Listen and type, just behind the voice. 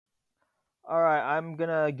Alright, I'm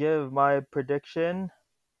gonna give my prediction.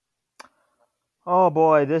 Oh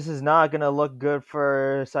boy, this is not gonna look good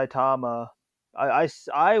for Saitama.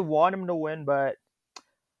 I want him to win, but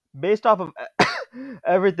based off of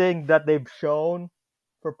everything that they've shown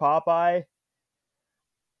for Popeye,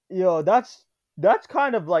 that's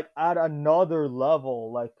kind of like at another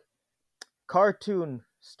level, like cartoon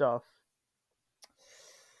stuff.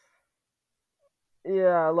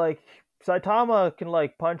 Yeah, like Saitama can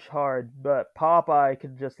like punch hard, but Popeye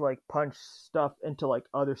can just like punch stuff into like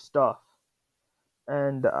other stuff.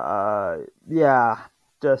 And yeah,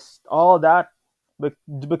 just all that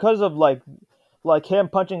because of like him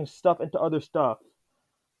punching stuff into other stuff.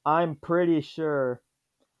 I'm pretty sure.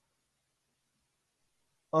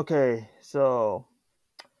 Okay, so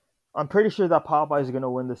I'm pretty sure that Popeye's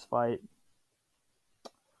gonna win this fight.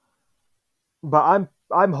 But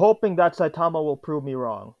I'm hoping that Saitama will prove me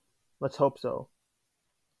wrong. Let's hope so.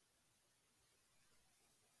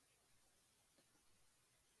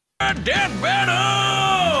 Death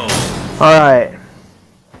battle! Alright.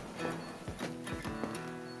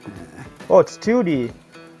 Oh, it's 2D.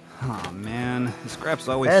 Oh man, this crap's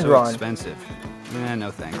always And so Ron. expensive. No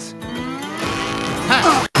thanks.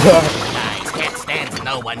 Guys, can't stand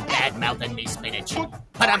no one bad-mouthing me spinach.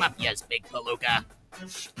 Put 'em up, yes, big palooka.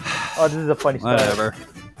 Oh, this is a funny start. Whatever.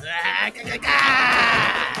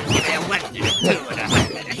 Give me a 1 and a 2 and a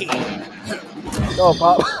he. Oh,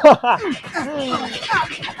 Pop.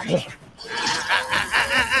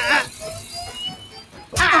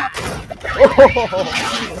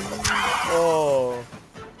 Oh.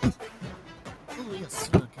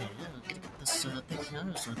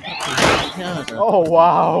 Oh,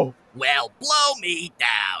 wow. Well, blow me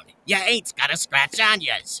down. Ya ain't got a scratch on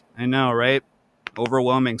yas. I know, right?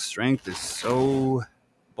 Overwhelming strength is so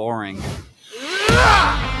boring.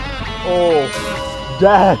 Oh.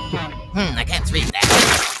 Dad. I can't read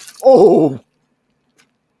that. Oh.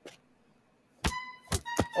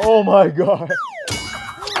 Oh my god.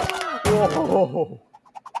 Whoa.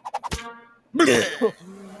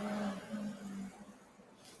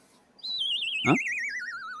 Huh?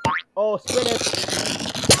 Oh, spinach.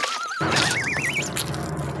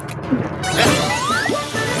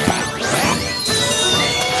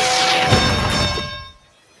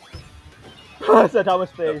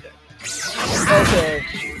 Saitama's face. Okay.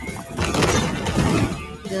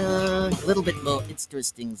 A little bit more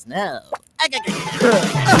interesting now.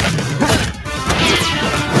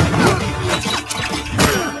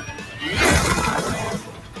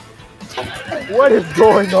 What is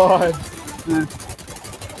going on?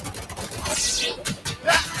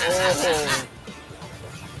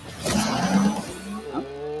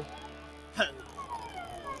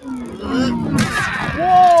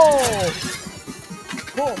 Oh.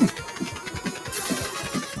 Whoa!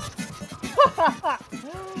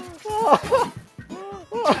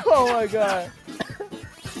 Oh my god.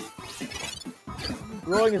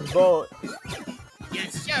 Rolling his boat. You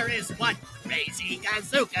sure is one crazy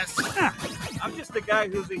gazookas. I'm just a guy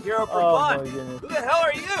who's a hero for Oh my fun. goodness. Who the hell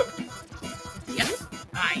are you? Yep,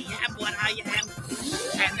 I am what I am,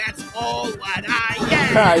 and that's all what I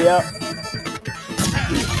am. Ah, yep.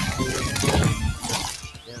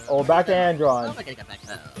 Oh, back to Andron. I gotta get back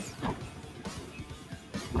home.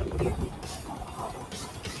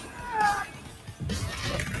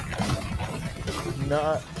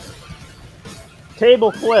 Nah.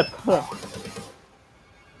 Table flip.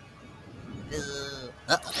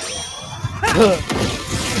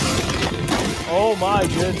 Oh my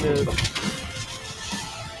goodness.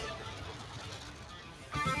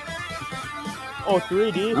 Oh,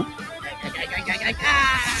 3D?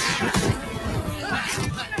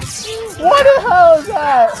 What the hell is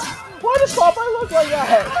that? Why does Popeye look like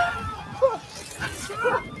that?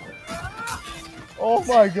 Oh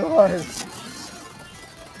my god.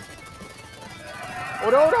 Oh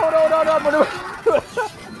no.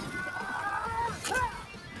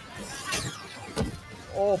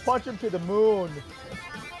 Oh, punch him to the moon.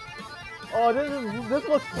 Oh, this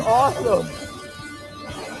looks awesome.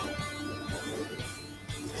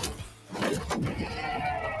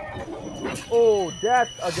 Oh, death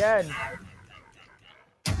again.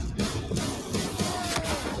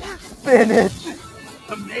 Finish.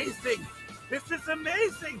 Amazing! This is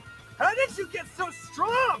amazing! How did you get so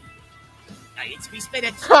strong? I eat me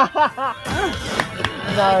spinach.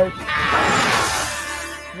 Nice.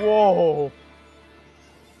 Whoa.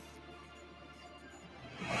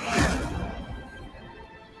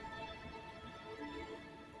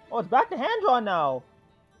 Oh, it's back to hand-drawn now.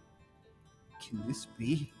 Can this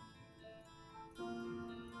be?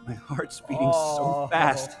 My heart's beating so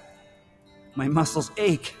fast. My muscles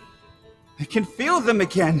ache. I can feel them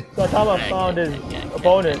again. Saitama found his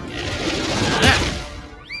opponent.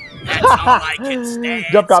 That's all I can stand.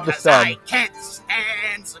 Jumped off the 'cause stun. I can't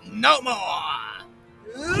stand no more. I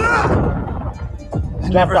Jumped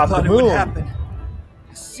never off thought the it would moon. happen.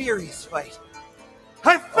 A serious fight.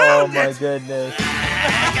 I Oh found my it! goodness.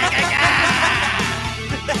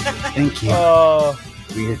 Thank you, Oh,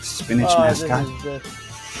 weird spinach this mascot. is just...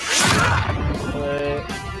 Wait.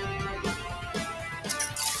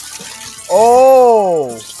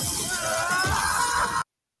 Oh!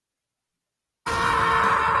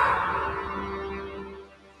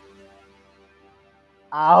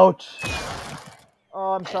 Ouch!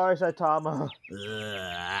 Oh, I'm sorry, Saitama.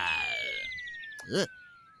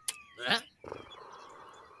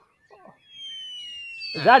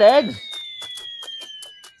 Is that eggs?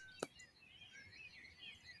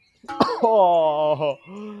 Oh,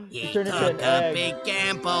 He turned into took an a egg. big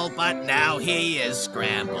gamble, but now he is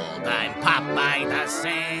scrambled. I'm Popeye the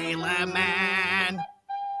Sailor Man.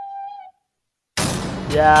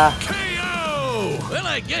 Yeah. KO! Well,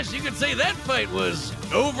 I guess you could say that fight was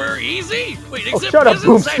over easy. Wait, Oh, except shut up, isn't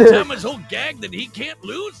Boomstick. Saitama's whole gag that he can't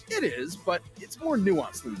lose? It is, but it's more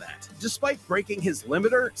nuanced than that. Despite breaking his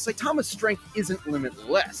limiter, Saitama's strength isn't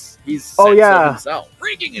limitless. He's Oh, said yeah. so himself.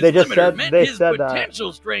 Breaking his They just limiter said- meant they his said that.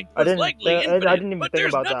 potential strength I was didn't- likely I infinite, didn't even but think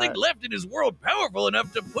there's about nothing that. left in his world powerful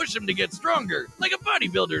enough to push him to get stronger, like a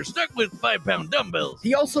bodybuilder stuck with 5-pound dumbbells.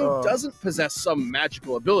 He also Oh. doesn't possess some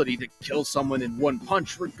magical ability to kill someone in one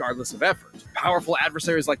punch regardless of effort. Powerful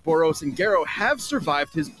adversaries like Boros and Garo have survived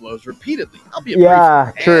his blows repeatedly, albeit Yeah,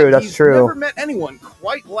 briefly, true, and that's he's true. never met anyone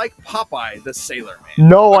quite like Popeye the Sailor Man.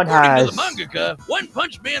 No one According has. to the mangaka, One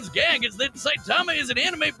Punch Man's gag is that Saitama is an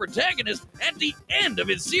anime protagonist at the end of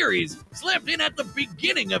his series, slapped in at the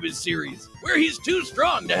beginning of his series, where he's too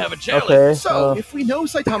strong to have a challenge. Okay. So, if we know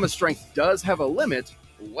Saitama's strength does have a limit,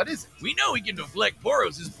 what is it? We know he can deflect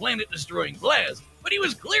Boros' planet-destroying blast, but he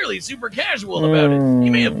was clearly super casual about it. He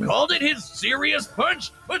may have called it his serious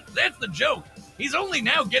punch, but that's the joke. He's only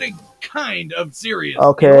now getting kind of serious. In order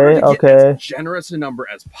Okay, to get okay. as generous a number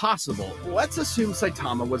as possible, let's assume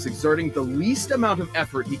Saitama was exerting the least amount of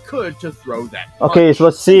effort he could to throw that punch. Okay, so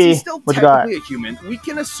let's Since see he's still what you got. technically a human, we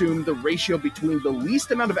can assume the ratio between the least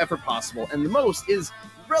amount of effort possible and the most is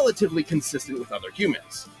relatively consistent with other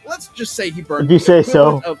humans. Let's just say he burned If you the say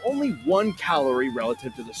so. equivalent of only 1 calorie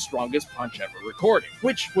relative to the strongest punch ever recorded,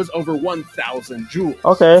 which was over 1,000 joules.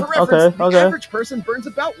 Okay, For reference, the okay. average person burns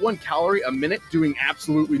about 1 calorie a minute doing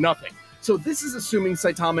absolutely nothing. So this is assuming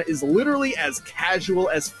Saitama is literally as casual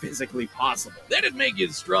as physically possible. That'd make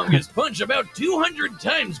his strongest punch about 200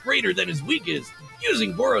 times greater than his weakest.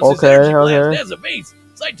 Using Boros' Okay, energy blast okay. as a base,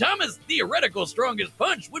 Saitama's theoretical strongest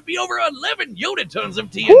punch would be over 11 yotatons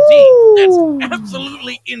of TNT. Woo! That's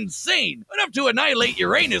absolutely insane. Enough to annihilate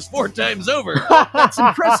Uranus 4 times over. That's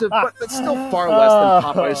impressive, but that's still far less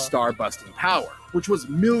than Popeye's star-busting power, which was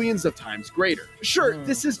millions of times greater. Sure,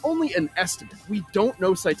 this is only an estimate. We don't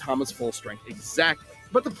know Saitama's full strength exactly.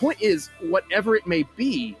 But the point is, whatever it may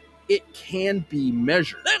be, it can be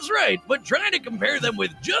measured. That's right, but trying to compare them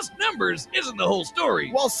with just numbers isn't the whole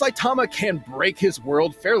story. While Saitama can break his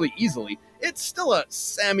world fairly easily, it's still a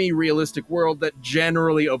semi-realistic world that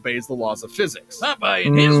generally obeys the laws of physics. Popeye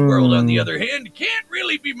in his world, on the other hand, can't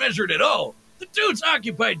really be measured at all. The dude's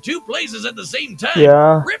occupied 2 places at the same time,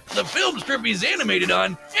 Yeah. ripped the film strip he's animated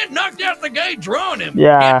on, and knocked out the guy drawing him.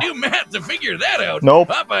 Yeah. Can't do math to figure that out. Nope.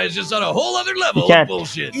 Popeye's just on a whole other level He of can't.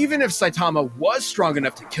 bullshit. Even if Saitama was strong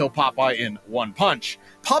enough to kill Popeye in 1 punch,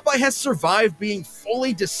 Popeye has survived being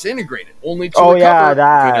fully disintegrated, only to Oh, recover yeah,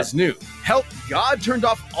 that. good as new. Hell, God turned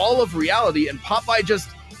off all of reality and Popeye just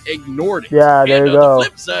ignored it. Yeah, there And you on the go.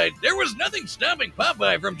 flip side, there was nothing stopping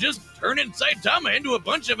Popeye from just turning Saitama into a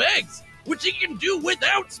bunch of eggs, which he can do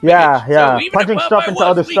without spinach. Yeah, yeah. So even Punching if stuff Popeye into was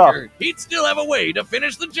other stuff. weaker, he'd still have a way to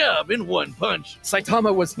finish the job in 1 punch.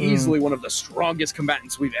 Saitama was easily one of the strongest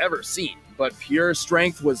combatants we've ever seen, but pure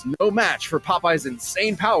strength was no match for Popeye's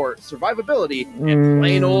insane power, survivability, and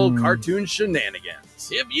plain old cartoon shenanigans.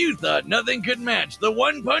 If you thought nothing could match the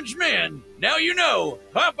One Punch Man, now you know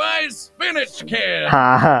Popeye's spinach can.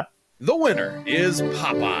 Haha. The winner is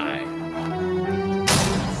Popeye.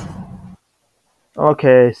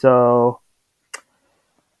 Okay, so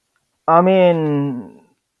I mean,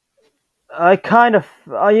 I kind of,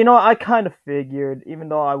 I kind of figured, even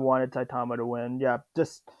though I wanted Saitama to win. Yeah,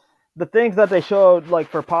 just the things that they showed, like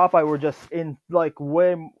for Popeye, were just in like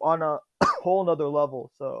way on a whole nother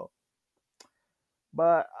level. So,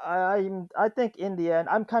 but I think in the end,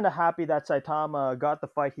 I'm kind of happy that Saitama got the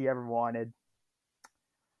fight he ever wanted.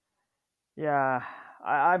 Yeah,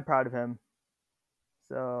 I'm proud of him.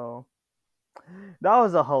 So that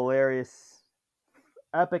was a hilarious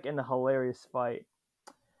epic and hilarious fight.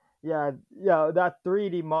 Yeah, that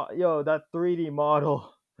 3D that 3D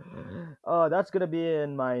model. Oh, that's gonna be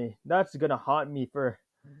in my. That's gonna haunt me for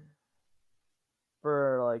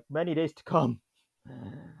like many days to come.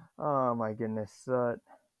 Oh my goodness.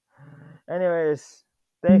 Anyways,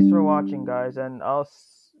 thanks for watching, guys, and I'll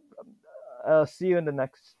see you in the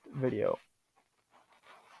next video.